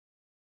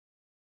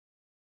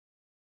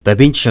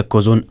በቤንች ሸኮ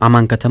ዞን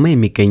አማን ከተማ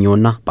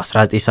የሚገኘውና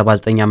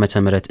በ1979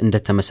 ዓመተ ምህረት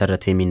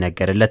እንደተመሰረተ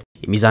የሚነገርለት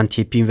የሚዛን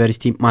ቴፒ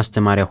ዩኒቨርሲቲ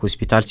ማስተማሪያ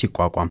ሆስፒታል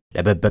ሲቋቋም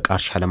ለበበቃ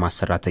እርሻ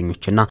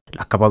ለማሰራተኞችና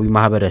ለአካባቢው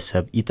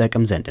ማህበረሰብ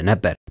ይጠቅም ዘንድ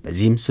ነበር።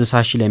 በዚህም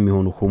 60 ሺህ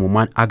ለሚሆኑ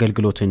ህሙማን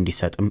አገልግሎት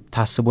እንዲሰጥም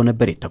ታስቦ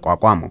ነበር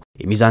የተቋቋመው።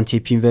 የሚዛን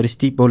ቴፒ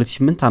ዩኒቨርሲቲ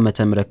በ2008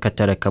 ዓመተ ምህረት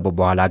ከተረከበ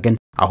በኋላ ግን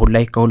አሁን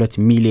ላይ ከ2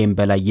 ሚሊዮን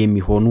በላይ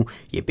የሚሆኑ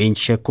የቤንች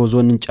ሸኮ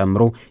ዞንን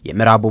ጨምሮ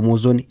የምዕራብ ኦሞ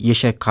ዞን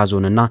የሸካ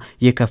ዞንና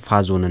የከፋ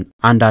ዞንን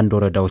አንዳንድ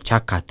ወረዳዎች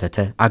ያካተተ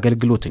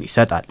አገልግሎትን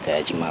ይሰጣል።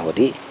 ከጅማ ወዲ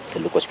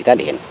ትልቁ ሆስፒታል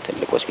ይሄ ነው።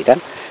 ትልቁ ሆስፒታል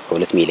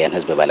ከ2 ሚሊዮን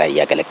ህዝብ በላይ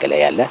ያገለገለ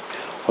ያለ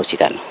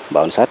ሆስፒታል ነው።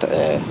 በአሁኑ ሰዓት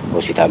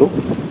ሆስፒታሉ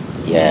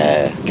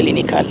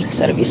የክሊኒካል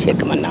ሰርቪስ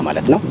የህክምና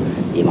ማለት ነው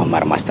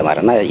የመማር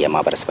ማስተማርና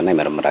የማህበረሰብና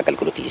የምርምር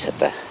አገልግሎት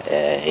እየሰጠ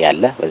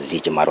ያለ በዚህ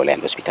ጅማሮ ላይ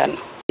ያለ ሆስፒታል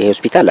ነው። ይሄ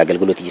ሆስፒታል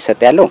አገልግሎት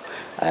እየሰጠ ያለው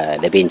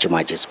ለቤንች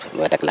ማጅ ህዝብ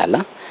በጠቅላላ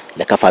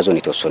ለከፋ ዞን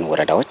የተወሰኑ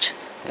ወረዳዎች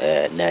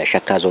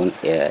ለሸካ ዞን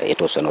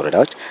የተወሰኑ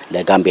ወረዳዎች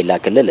ለጋምቤላ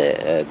ክልል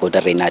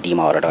ጎደሬና ዲማ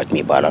ወረዳዎች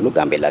የሚባላሉ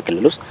ጋምቤላ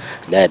ክልል ውስጥ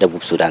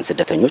ለደቡብ ሱዳን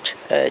ስደተኞች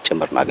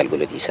ጭምር ነው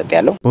አገልግሎት እየሰጠ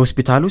ያለው።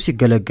 በሆስፒታሉ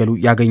ሲገለገሉ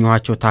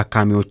ያገኙዋቸው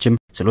ታካሚዎችም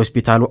ስለ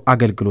ሆስፒታሉ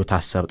አገልግሎት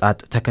አሰጣጥ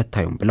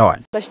ተከታዩም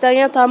ብለዋል።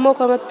 በሽተኛ ታሞ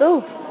ከመጡ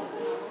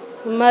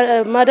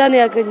ማዳን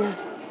ያገኛል።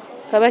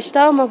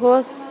 ከበሽታው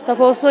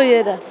ተፈውሶ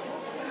ይሄዳል።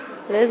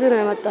 ለዚህ ነው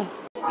የመጣው።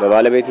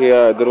 ለባለቤቴ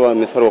እግሯ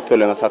መስፈር ወቅቶ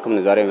ለማሳከም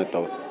ዛሬ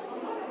የመጣው።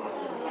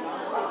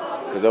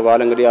 ከዛ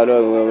በኋላ እንግዲህ ያለው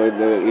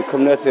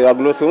የክምነት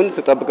አገልግሎት ሲሆን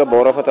ተጠብቀ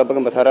በወረፋ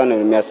ተጠብቀን በተራ ነው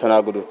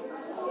የሚያስተናግዱት።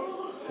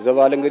 ከዛ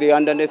በኋላ እንግዲህ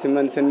አንዳንዴ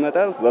ስንመጣ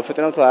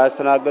በፍጥነት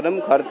አያስተናግድም።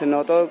 ካርድ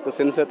ስናወጣ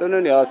ስንሰጥን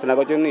ያው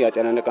አስተናጋጆችን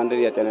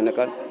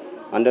ያጨናነቃል።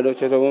 አንዳንዶቹ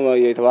ደግሞ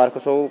የተባረከ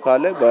ሰው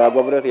ካለ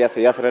በአባብረት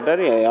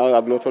ያስረዳል። ያው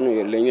አገልግሎቱን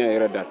ለኛ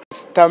ይረዳል።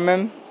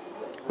 ስታመም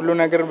ሁሉ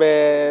ነገር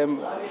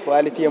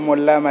በኳሊቲ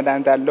የሞላ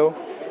መድኃኒት አለው።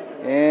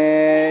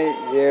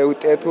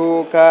 የውጤቱ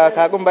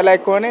ከአቅም በላይ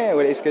ከሆነ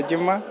ወደ እስከ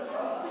ጅማ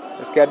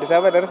እስከ አዲስ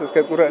አበባ ድረስ እስከ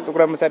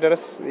ጥቁር አንበሳ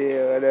ድረስ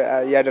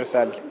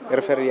ያደርሳል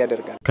ሪፈር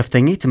ያደርጋል።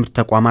 ከፍተኛ የትምህርት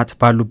ተቋማት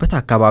ባሉበት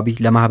አካባቢ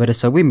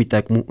ለማህበረሰቡ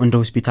የሚጠቅሙ እንደ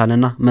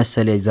ሆስፒታልና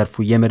መሰል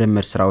ዘርፉ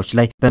የምርምር ስራዎች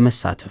ላይ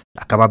በመሳተፍ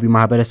ለአካባቢው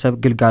ማህበረሰብ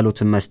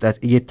ግልጋሎትን መስጠት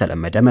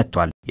እየተለመደ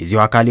መጥቷል። የዚሁ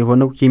አካል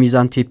የሆነው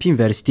የሚዛን ቴፒ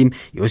ዩኒቨርሲቲም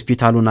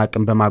የሆስፒታሉን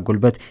አቅም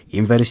በማጎልበት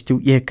ዩኒቨርሲቲው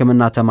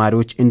የህክምና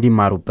ተማሪዎች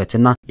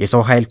እንዲማሩበትና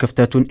የሰው ኃይል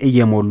ክፍተቱን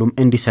እየሞሉም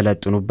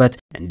እንዲሰለጥኑበት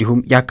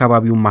እንዲሁም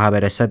የአካባቢው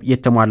ማህበረሰብ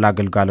የተሟላ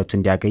አገልግሎት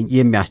እንዲያገኝ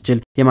የሚያስችል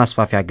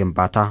የማስፋፊያ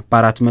ግንባታ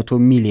በ400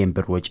 ሚሊዮን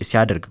ብር ወጪ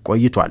ሲያደርግ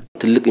ቆይቷል።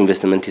 ትልቅ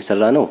ኢንቨስትመንት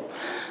የሰራ ነው።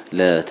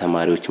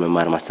 ለተማሪዎች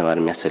መማር ማስተማር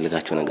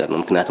የሚያስፈልጋቸው ነገር ነው።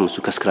 ምክንያቱም እሱ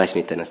ከስክራች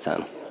ነው የተነሳ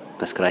ነው።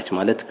 ከስክራች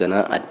ማለት ገና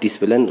አዲስ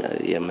ብለን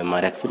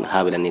የመማሪያ ክፍል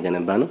ሀ ብለን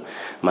የገነባ ነው።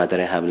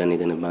 ማደሪያ ሀ ብለን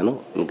የገነባ ነው።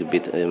 ምግብ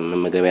ቤት፣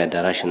 መመገቢያ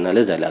አዳራሽና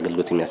ለዛ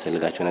ለአገልግሎት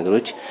የሚያስፈልጋቸው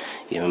ነገሮች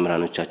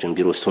የመምህራኖቻችን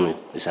ቢሮ እሱ ነው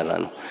የሰራ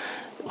ነው።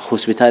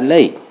 ሆስፒታል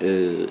ላይ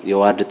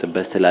የዋርድ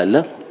ጥበት ስላለ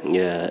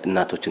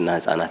የእናቶችና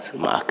ህፃናት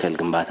ማዕከል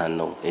ግንባታን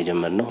ነው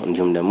የጀመርነው።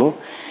 እንዲሁም ደግሞ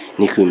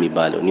ኒኩ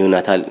የሚባለው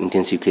ኒዮናታል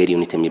ኢንቴንሲቭ ኬር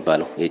ዩኒት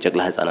የሚባለው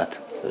የጨቅላ ህፃናት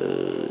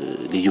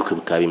ልዩ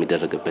ክብካቤ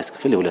የሚደረግበት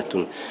ክፍል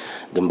የሁለቱን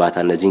ግንባታ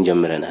እነዚህን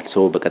ጀምረናል።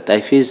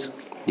 በቀጣይ ፌዝ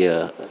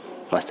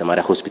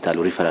የማስተማሪያ ሆስፒታሉ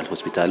ሪፈራል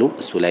ሆስፒታሉ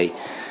እሱ ላይ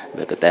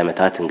በቀጣይ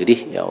አመታት እንግዲህ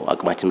ያው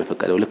አቅማችን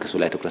መፈቀደው ልክ እሱ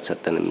ላይ ትኩረት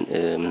ሰጠን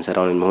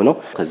ምንሰራው ነው የሚሆነው።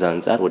 ከዛ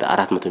አንፃር ወደ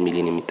 400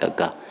 ሚሊዮን የሚጠጋ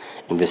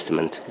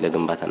ኢንቨስትመንት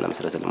ለግንባታና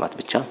መሰረተ ልማት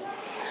ብቻ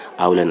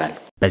አውለናል።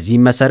 በዚህ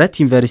መሰረት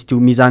ዩኒቨርሲቲው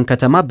ሚዛን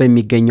ከተማ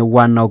በሚገኘው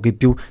ዋናው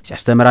ግቢው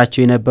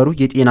ሲያስተምራቸው የነበሩ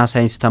የጤና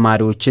ሳይንስ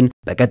ተማሪዎችን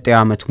በቀጣዩ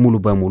አመት ሙሉ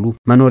በሙሉ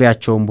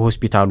መኖሪያቸውን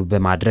በሆስፒታሉ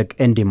በማድረግ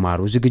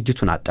እንዲማሩ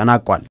ዝግጅቱን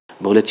አጠናቋል።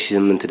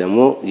 በ2008 ደግሞ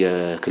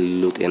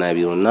የክልሉ ጤና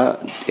ቢሮና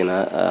ጤና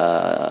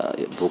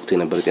በወቅቱ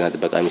የነበረው ጤና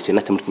ጥበቃ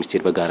ሚኒስቴርና ትምህርት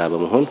ሚኒስቴር በጋራ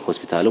በመሆን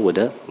ሆስፒታሉ ወደ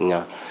እኛ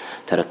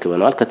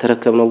ተረክበናል።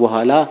 ከተረከብነው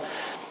በኋላ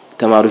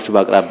ተማሪዎቹ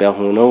በአቅራቢያ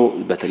ሆነው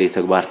በተለይ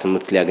ተግባር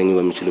ትምህርት ሊያገኙ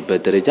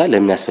በሚችሉበት ደረጃ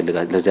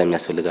ለዛ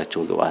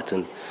የሚያስፈልጋቸው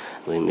ግብአትን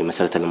ወይም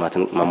የመሰረተ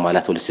ልማትን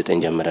ማሟላት 2009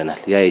 ጀምረናል።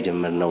 ያ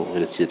የጀመርነው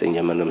 2009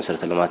 ጀምረነው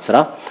መሰረተ ልማት ስራ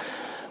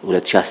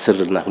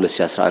 2010 እና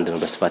 2011 ነው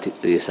በስፋት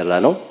የሰራ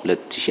ነው።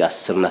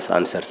 2010 እና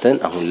 11 ሰርተን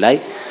አሁን ላይ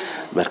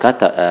በርካታ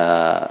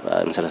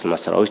መሰረተ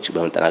ልማት ስራዎች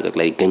በመጠናቀቅ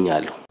ላይ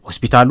ይገኛሉ።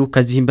 ሆስፒታሉ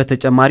ከዚህም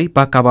በተጨማሪ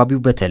በአካባቢው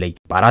በተለይ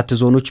በአራት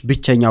ዞኖች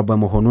ብቸኛው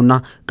በመሆኑና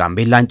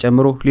ጋምቤላን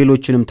ጨምሮ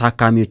ሌሎችንም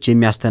ታካሚዎች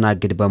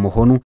የሚያስተናግድ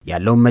በመሆኑ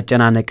ያለውን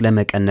መጨናነቅ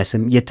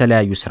ለመቀነስም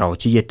የተለያዩ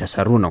ስራዎች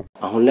እየተሰሩ ነው።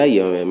 አሁን ላይ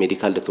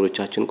የሜዲካል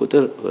ዶክተሮቻችን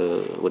ቁጥር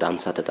ወደ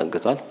 50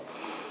 ተጠግቷል።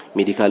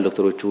 ሜዲካል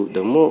ዶክተሮቹ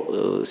ደግሞ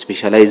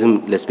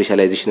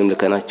ለስፔሻላይዜሽንም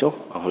ልከናቸው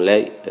አሁን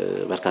ላይ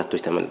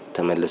በርካቶች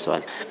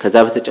ተመልሰዋል። ከዛ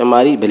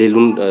በተጨማሪ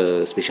በሌሉን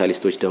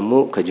ስፔሻሊስቶች ደግሞ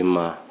ከጅማ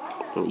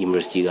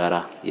ዩኒቨርሲቲ ጋራ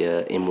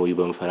የኤምኦዩ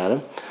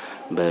በመፈራረም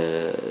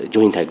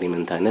በጆይንት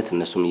አግሪመንት አይነት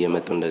እነሱም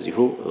እየመጡ እንደዚሁ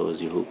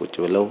ቁጭ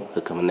ብለው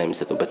ህክምና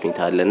የሚሰጡበት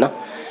ሁኔታ አለና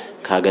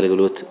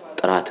ከአገልግሎት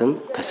ጥራትም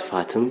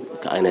ከስፋትም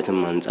ከአይነትም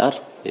አንፃር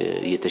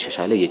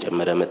እየተሻሻለ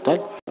እየጨመረ መጥቷል።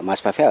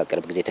 ማስፋፊያ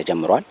ቅርብ ጊዜ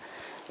ተጀምሯል።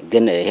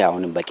 ግን ይሄ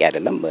አሁንም በቂ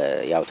አይደለም።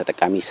 ያው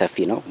ተጠቃሚ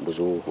ሰፊ ነው። ብዙ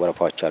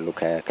ወረፋዎች አሉ።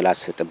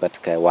 ከክላስ ጥበት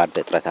ከዋርድ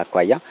እጥረት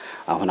አኳያ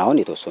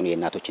አሁን የተወሰኑ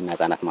የእናቶችና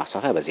ህጻናት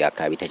ማስፋፋያ በዚህ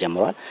አካባቢ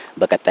ተጀምሯል።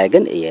 በቀጣይ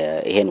ግን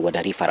ይሄን ወደ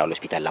ሪፈራል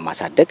ሆስፒታል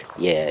ለማሳደግ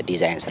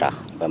የዲዛይን ስራ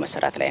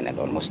በመሰራት ላይ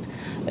ነው። ኦልሞስት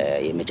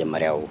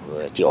የመጀመሪያው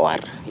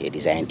ቲኦአር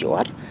የዲዛይን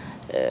ቲኦአር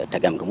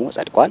ተገምግሞ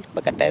ጸድቋል።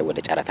 በቀጣይ ወደ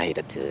ጨረታ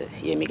ሂደት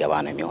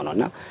የሚገባ ነው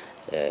የሚሆነውና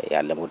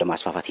ያለው ወደ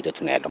ማስፋፋት ሂደቱ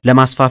ነው ያለው።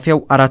 ለማስፋፊያው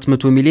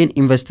 400 ሚሊዮን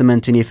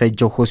ኢንቨስትመንትን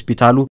የፈጀው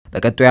ሆስፒታሉ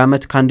በቀጣዩ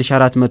ዓመት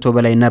ከ1400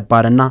 በላይ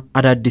ነባርና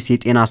አዳዲስ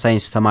የጤና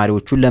ሳይንስ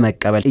ተማሪዎችን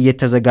ለመቀበል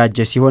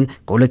እየተዘጋጀ ሲሆን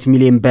ከ2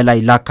 ሚሊዮን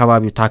በላይ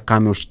ለአካባቢው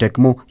ታካሚዎች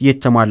ደግሞ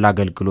የተሟላ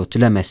አገልግሎት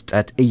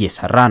ለመስጠት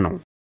እየሰራ ነው።